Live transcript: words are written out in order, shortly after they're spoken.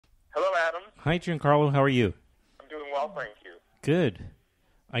Hello, Adam. Hi, Giancarlo. How are you? I'm doing well, thank you. Good.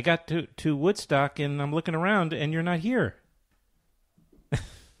 I got to Woodstock, and I'm looking around, and you're not here.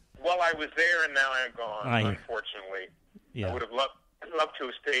 Well, I was there, and now I'm gone, unfortunately. Yeah. I would have loved to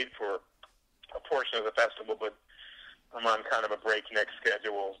have stayed for a portion of the festival, but I'm on kind of a breakneck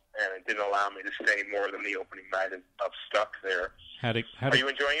schedule, and it didn't allow me to stay more than the opening night of Stuck there. Are you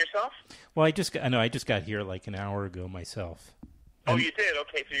enjoying yourself? Well, I just got here like an hour ago myself. Oh, you did?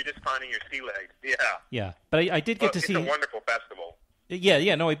 Okay, so you're just finding your sea legs. Yeah. Yeah, but I did get to see. It's a wonderful festival.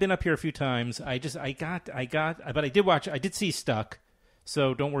 Yeah. No, I've been up here a few times. But I did see Stuck,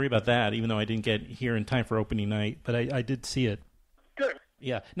 so don't worry about that. Even though I didn't get here in time for opening night, but I did see it. Good.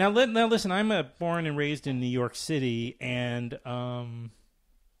 Yeah. Now listen. I'm born and raised in New York City, and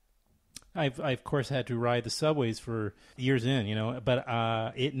I've of course had to ride the subways for years in, but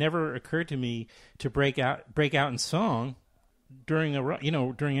it never occurred to me to break out in song during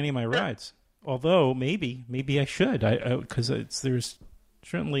any of my rides. Although maybe I should, because there's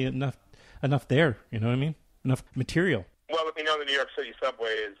certainly enough there. You know what I mean? Enough material. Well, if you know the New York City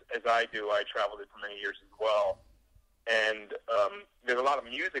subway as I do, I traveled it for many years as well, and there's a lot of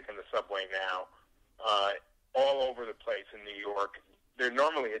music in the subway now, all over the place in New York. They're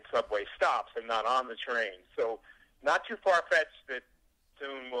normally at subway stops and not on the train, so not too far-fetched that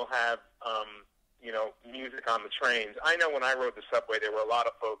soon we'll have music on the trains. I know when I rode the subway, there were a lot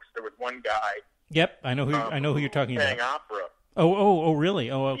of folks. There was one guy. Yep, I know who you're talking about. Sang opera. Oh, really?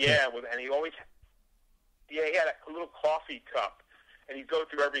 Oh, okay. Yeah, and he always, he had a little coffee cup, and he'd go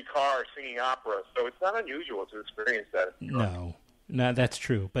through every car singing opera. So it's not unusual to experience that. No, that's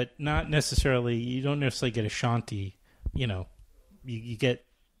true, but not necessarily. You don't necessarily get a shanty. You get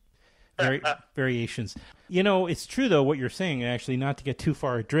variations. It's true, though, what you're saying, actually, not to get too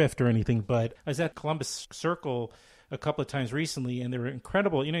far adrift or anything, but I was at Columbus Circle a couple of times recently, and they were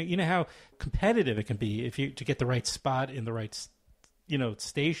incredible. You know how competitive it can be to get the right spot in the right,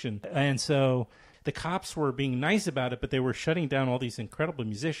 station. And so the cops were being nice about it, but they were shutting down all these incredible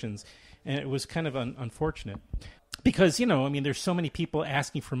musicians, and it was kind of unfortunate. Because, there's so many people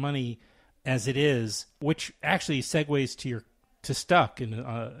asking for money as it is, which actually segues to Stuck, and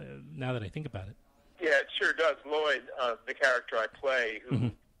now that I think about it. Yeah, it sure does. Lloyd, the character I play,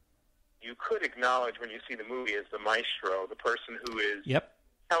 who you could acknowledge when you see the movie as the maestro, the person who is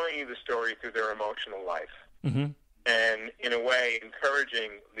telling you the story through their emotional life. Mm-hmm. And in a way,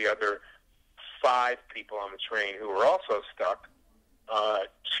 encouraging the other 5 people on the train who are also stuck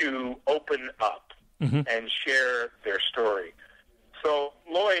to open up and share their story. So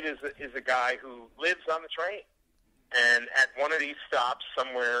Lloyd is a guy who lives on the train. And at one of these stops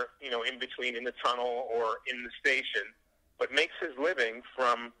somewhere, in between in the tunnel or in the station, but makes his living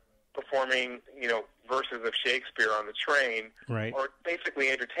from performing, verses of Shakespeare on the train, right, or basically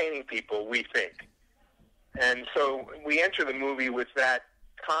entertaining people, we think. And so we enter the movie with that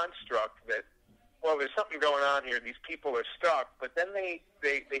construct that, well, there's something going on here. These people are stuck, but then they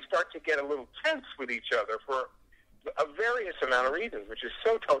start to get a little tense with each other for a various amount of reasons, which is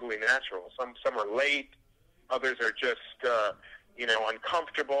so totally natural. Some are late. Others are just,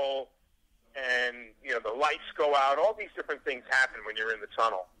 uncomfortable, and, the lights go out. All these different things happen when you're in the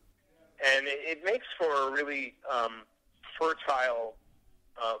tunnel. And it makes for a really fertile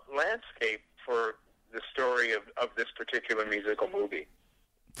landscape for the story of this particular musical movie.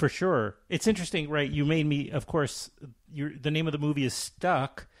 For sure. It's interesting, right? You made me, of course, the name of the movie is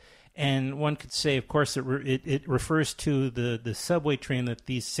Stuck. And one could say, of course, it refers to the subway train that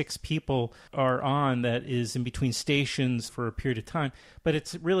these 6 people are on that is in between stations for a period of time. But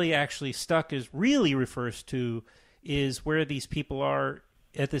it's really actually Stuck refers to where these people are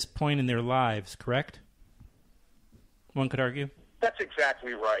at this point in their lives, correct? One could argue? That's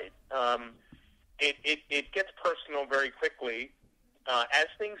exactly right. It gets personal very quickly, as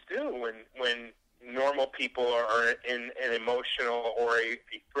things do when normal people are in an emotional or a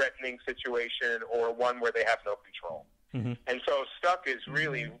threatening situation or one where they have no control. Mm-hmm. And so Stuck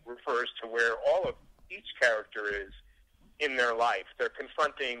really refers to where all of each character is in their life. They're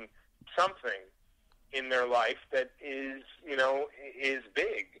confronting something in their life that is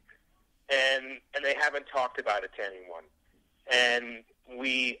big, and they haven't talked about it to anyone. And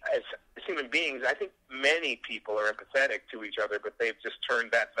we, as human beings, I think many people are empathetic to each other, but they've just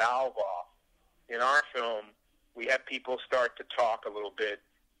turned that valve off. In our film, we have people start to talk a little bit,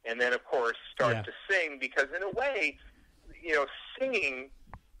 and then, of course, start to sing, because in a way, singing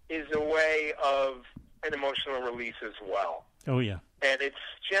is a way of an emotional release as well. Oh, yeah. And it's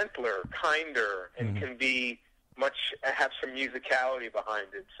gentler, kinder, and can be have some musicality behind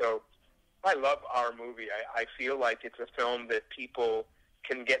it. So I love our movie. I feel like it's a film that people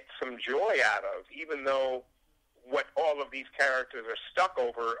can get some joy out of, even though what all of these characters are stuck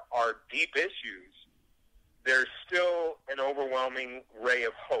over are deep issues. There's still an overwhelming ray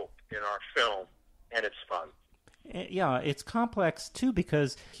of hope in our film, and it's fun. Yeah, it's complex, too,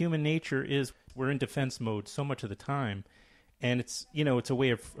 because human nature is we're in defense mode so much of the time. And it's, it's a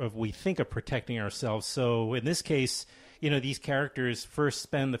way of we think of protecting ourselves. So in this case, these characters first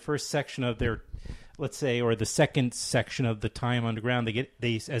spend the first section of their, let's say, or the second section of the time underground.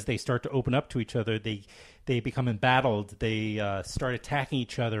 As they start to open up to each other, they become embattled. They start attacking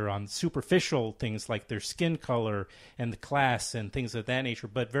each other on superficial things like their skin color and the class and things of that nature.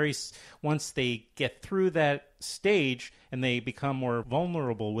 But once they get through that stage and they become more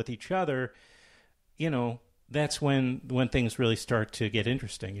vulnerable with each other, that's when things really start to get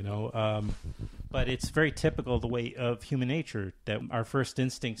interesting, But it's very typical the way of human nature that our first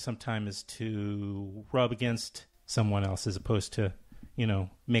instinct sometimes is to rub against someone else as opposed to,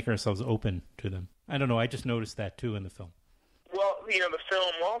 make ourselves open to them. I don't know. I just noticed that, too, in the film. Well, the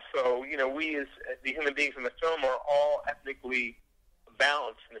film also, we as the human beings in the film are all ethnically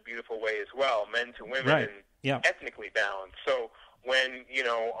balanced in a beautiful way as well, men to women, right. And ethnically balanced. So when,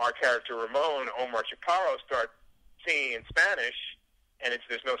 our character Ramon, Omar Chaparro, starts singing in Spanish, and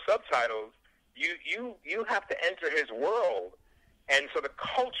there's no subtitles, you have to enter his world. And so the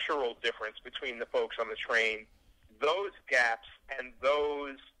cultural difference between the folks on the train, those gaps and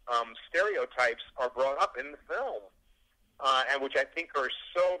those stereotypes are brought up in the film, and which I think are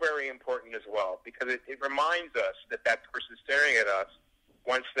so very important as well, because it reminds us that person staring at us,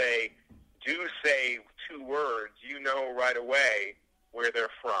 once they do say two words, right away where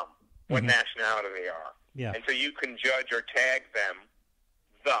they're from, what nationality they are. Yeah. And so you can judge or tag them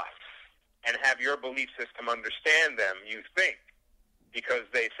thus and have your belief system understand them, you think, because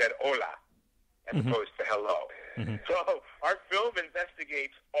they said hola as opposed to hello. So our film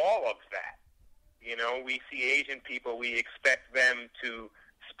investigates all of that. We see Asian people, we expect them to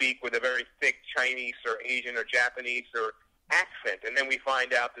speak with a very thick Chinese or Asian or Japanese or accent, and then we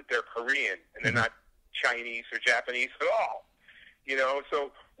find out that they're Korean, and they're not Chinese or Japanese at all.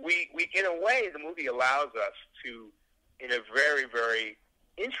 So we in a way, the movie allows us to, in a very, very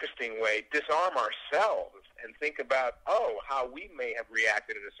interesting way, disarm ourselves and think about, how we may have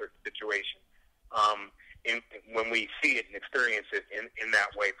reacted in a certain situation when we see it and experience it in that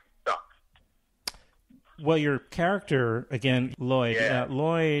way from stuff. Well, your character, again, Lloyd,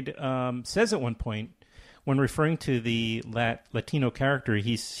 Lloyd says at one point, when referring to the Latino character,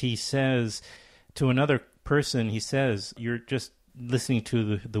 he says to another person, he says, you're just listening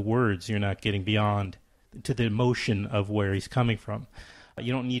to the words, you're not getting beyond to the emotion of where he's coming from.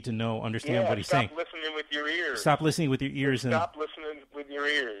 You don't need to understand what he's saying. Stop listening with your ears. Stop listening with your ears. Stop listening with your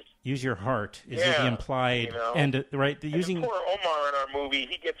ears. Use your heart is the implied. And right, using and poor Omar in our movie,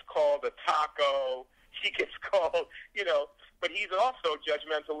 he gets called a taco. He gets called, but he's also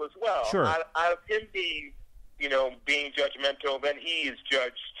judgmental as well. Sure. Out of him being, being judgmental, then he is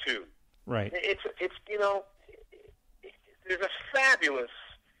judged too. Right. It's there's a fabulous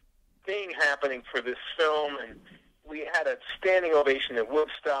thing happening for this film, and we had a standing ovation at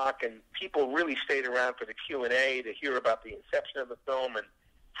Woodstock, and people really stayed around for the Q&A to hear about the inception of the film and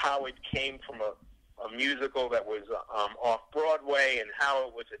how it came from a musical that was off-Broadway and how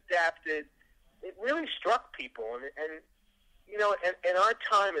it was adapted. It really struck people, and in our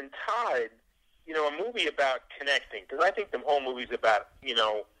time and tide, a movie about connecting, because I think the whole movie's about,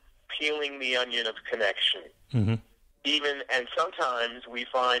 peeling the onion of connection. Mm-hmm. And sometimes we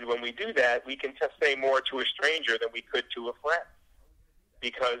find when we do that, we can just say more to a stranger than we could to a friend,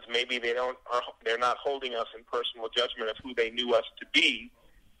 because maybe they're not holding us in personal judgment of who they knew us to be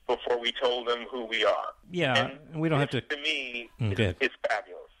before we told them who we are. Yeah, and we don't have to. To me, it's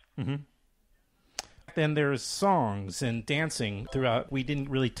fabulous. Mm-hmm. Then there's songs and dancing throughout. We didn't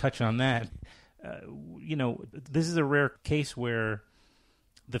really touch on that. This is a rare case where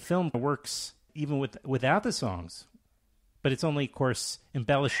the film works even without the songs. But it's only, of course,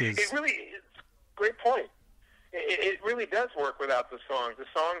 embellishes. It really is. Great point. It really does work without the songs. The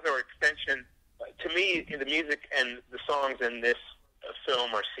songs are extension. To me, the music and the songs in this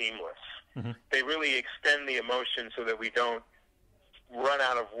film are seamless. Mm-hmm. They really extend the emotion so that we don't run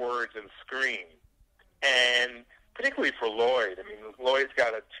out of words and scream. And particularly for Lloyd. I mean, Lloyd's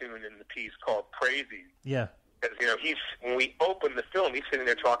got a tune in the piece called Crazy. Yeah. Because, when we open the film, he's sitting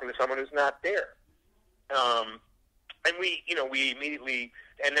there talking to someone who's not there. And we immediately,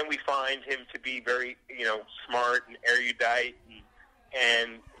 and then we find him to be very, smart and erudite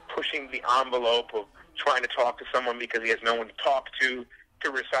and pushing the envelope of trying to talk to someone because he has no one to talk to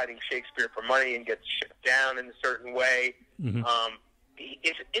reciting Shakespeare for money and gets shut down in a certain way. Mm-hmm.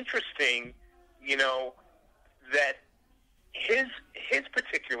 it's interesting, that his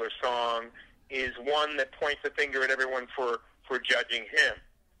particular song is one that points the finger at everyone for judging him,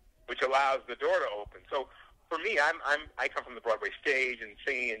 which allows the door to open. So for me, I come from the Broadway stage and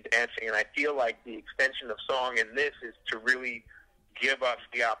singing and dancing, and I feel like the extension of song in this is to really give us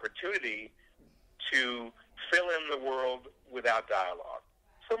the opportunity to fill in the world without dialogue.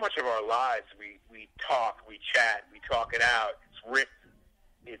 So much of our lives, we talk, we chat, we talk it out. It's written,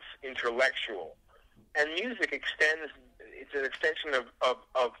 it's intellectual. And music it's an extension of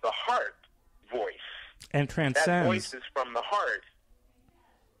the heart voice. And transcends. That voice is from the heart.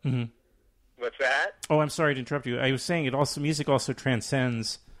 Mm-hmm. What's that? Oh, I'm sorry to interrupt you. I was saying music also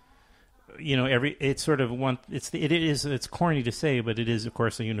transcends, it's sort of it's corny to say, but it is, of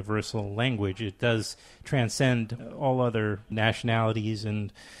course, a universal language. It does transcend all other nationalities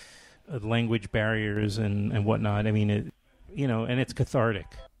and language barriers and whatnot. I mean, and it's cathartic.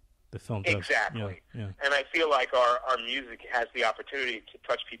 The film does. Exactly. Yeah. And I feel like our music has the opportunity to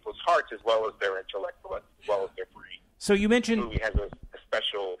touch people's hearts as well as their intellect, as well as their brain. So you mentioned... The movie has a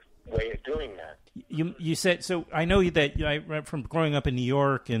special way of doing that. You said, so I know that from growing up in New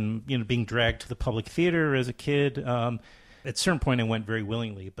York and being dragged to the public theater as a kid, at a certain point I went very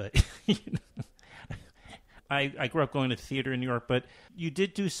willingly, but I grew up going to the theater in New York, but you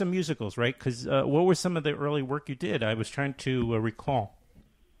did do some musicals, right? Because what were some of the early work you did? I was trying to recall.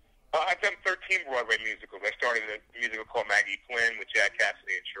 I've done 13 Broadway musicals. I started a musical called Maggie Flynn with Jack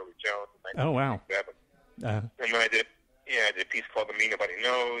Cassidy and Shirley Jones in 1967. Oh, wow. And then I did a piece called The Me Nobody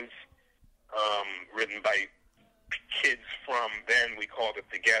Knows, written by kids from then we called it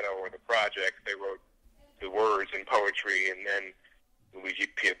the Ghetto or the Project. They wrote the words and poetry, and then Luigi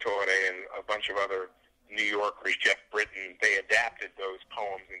Pittore and a bunch of other New Yorkers, Jeff Britton, they adapted those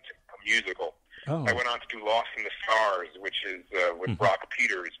poems into a musical. Oh. I went on to do Lost in the Stars, which is with Brock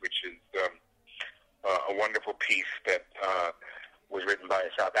Peters, which is a wonderful piece that was written by a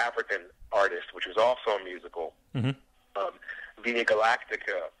South African artist, which was also a musical. Mm-hmm. Via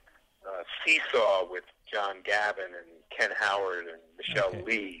Galactica, Seesaw with John Gavin and Ken Howard and Michelle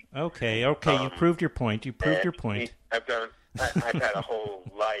Lee. Okay. You proved your point. I've had a whole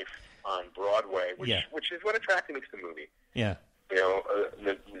life on Broadway, which is what attracted me to the movie. Yeah.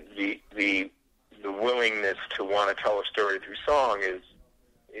 The willingness to want to tell a story through song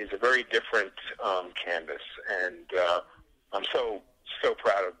is a very different canvas, and I'm so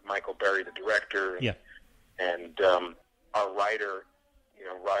proud of Michael Berry, the director, and our writer,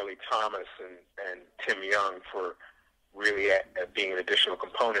 Riley Thomas and Tim Young, for really being an additional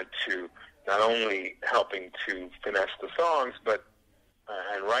component to not only helping to finesse the songs, but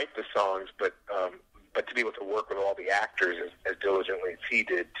and write the songs, but to be able to work with all the actors as diligently as he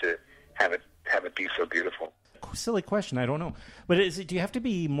did to have it be so beautiful. Silly question, I don't know, but do you have to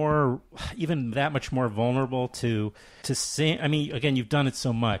be even that much more vulnerable to sing? I mean, again, you've done it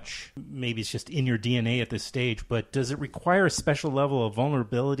so much. Maybe it's just in your DNA at this stage. But does it require a special level of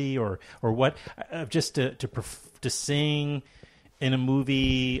vulnerability, or what? Just to sing in a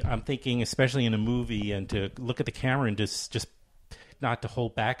movie? I'm thinking, especially in a movie, and to look at the camera and just not to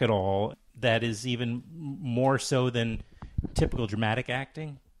hold back at all. That is even more so than typical dramatic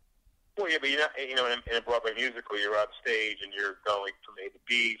acting. Well, yeah, but in a Broadway musical, you're on stage and you're going from A to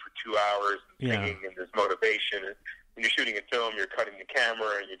B for 2 hours and singing, and there's motivation. And when you're shooting a film, you're cutting the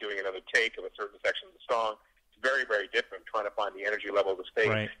camera and you're doing another take of a certain section of the song. It's very, very different. Trying to find the energy level of the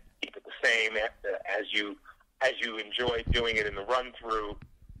stage, keep it the same as you enjoy doing it in the run through.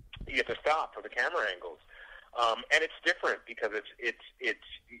 You have to stop for the camera angles, and it's different because it's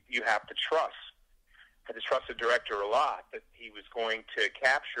you have to trust. I had to trust the director a lot that he was going to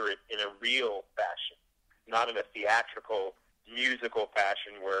capture it in a real fashion, not in a theatrical, musical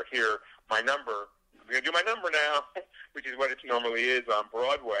fashion where I'm going to do my number now, which is what it normally is on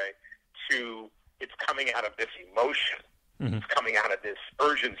Broadway, it's coming out of this emotion. Mm-hmm. It's coming out of this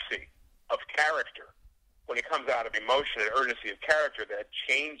urgency of character. When it comes out of emotion and urgency of character, that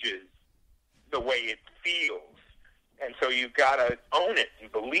changes the way it feels. And so you've got to own it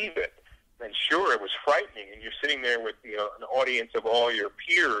and believe it. And sure, it was frightening, and you're sitting there with an audience of all your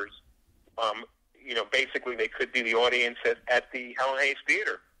peers. Basically they could be the audience at the Helen Hayes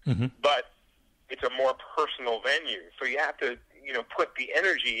Theater, but it's a more personal venue. So you have to put the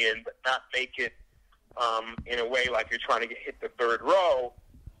energy in, but not make it in a way like you're trying to hit the third row.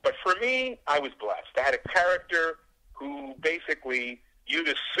 But for me, I was blessed. I had a character who basically you'd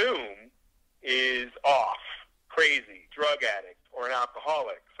assume is off, crazy, drug addict, or an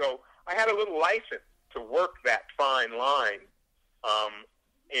alcoholic. So I had a little license to work that fine line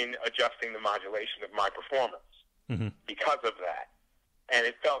in adjusting the modulation of my performance because of that. and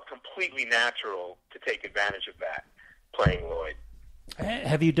it felt completely natural to take advantage of that, playing Lloyd.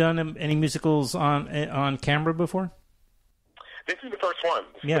 Have you done any musicals on camera before? This is the first one.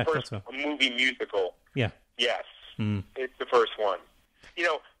 This is the first movie musical. Yeah. Yes. It's the first one. You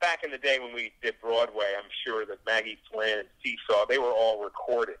know, back in the day when we did Broadway, I'm sure that Maggie Flynn and Seesaw, they were all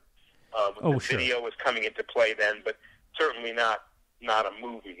recorded. Video was coming into play then, but certainly not a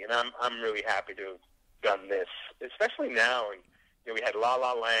movie. And I'm really happy to have done this, especially now. And you know, we had La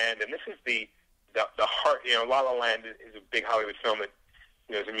La Land, and this is the heart. You know, La La Land is a big Hollywood film that,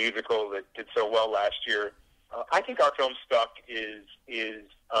 you know, is a musical that did so well last year. I think our film Stuck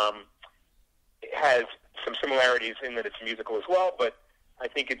has some similarities in that it's a musical as well, but I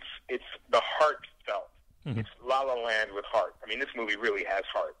think it's the heartfelt. Mm-hmm. It's La La Land with heart. I mean, this movie really has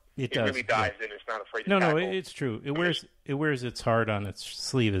heart. It really dives in. It's not afraid to tackle. No, it's true. It wears its heart on its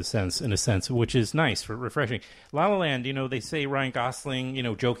sleeve, in a sense, which is nice, refreshing. La La Land, you know, they say Ryan Gosling, you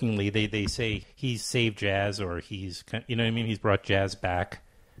know, jokingly, they say he's saved jazz, or he's, you know what I mean, he's brought jazz back.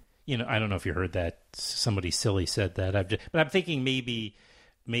 You know, I don't know if you heard that. Somebody silly said that. But I'm thinking maybe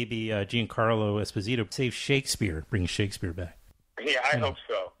Giancarlo Esposito saves Shakespeare, brings Shakespeare back. Yeah, I hope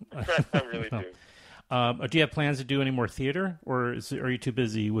so. I really do. Do you have plans to do any more theater, or are you too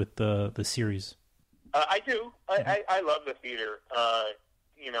busy with the series? I do. I love the theater.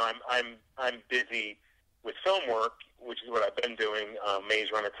 You know, I'm busy with film work, which is what I've been doing.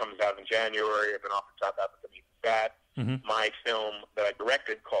 Maze Runner comes out in January. I've been off in South Africa meeting that. Mm-hmm. My film that I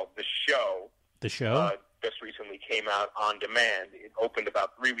directed called The Show. The Show? Just recently came out on demand. It opened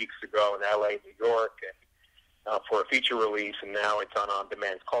about 3 weeks ago in L.A., New York, and for a feature release, and now it's on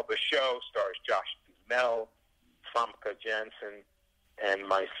demand. It's called The Show. Stars Josh Duhamel, Famke Janssen, and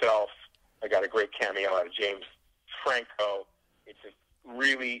myself. I got a great cameo out of James Franco. It's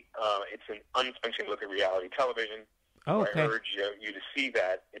it's an unflinching look at reality television. Oh, okay. I urge you to see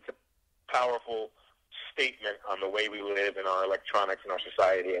that. It's a powerful statement on the way we live in our electronics and our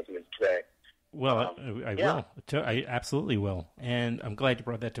society as it is today. Well, I will. I absolutely will. And I'm glad you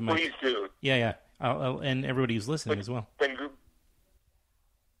brought that to mind. Please do. Yeah. And everybody who's listening as well.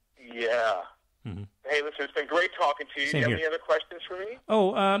 Yeah. Mm-hmm. Hey, listen, it's been great talking to you. Same Do you here. have any other questions for me?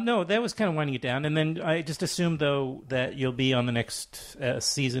 Oh, no, that was kind of winding it down. And then I just assumed, though, that you'll be on the next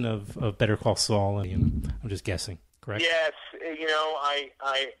season of Better Call Saul. And I'm just guessing, correct? Yes. You know,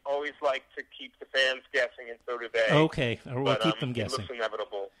 I always like to keep the fans guessing, and so do they. Okay. We'll keep them guessing. It looks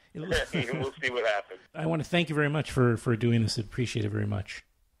inevitable. We'll see what happens. I want to thank you very much for doing this. I appreciate it very much.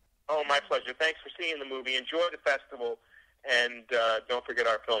 Oh, my pleasure. Thanks for seeing the movie. Enjoy the festival, and don't forget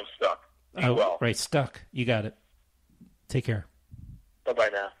our film Stuck. Be well. Right, Stuck. You got it. Take care. Bye-bye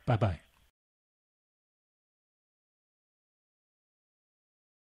now. Bye-bye.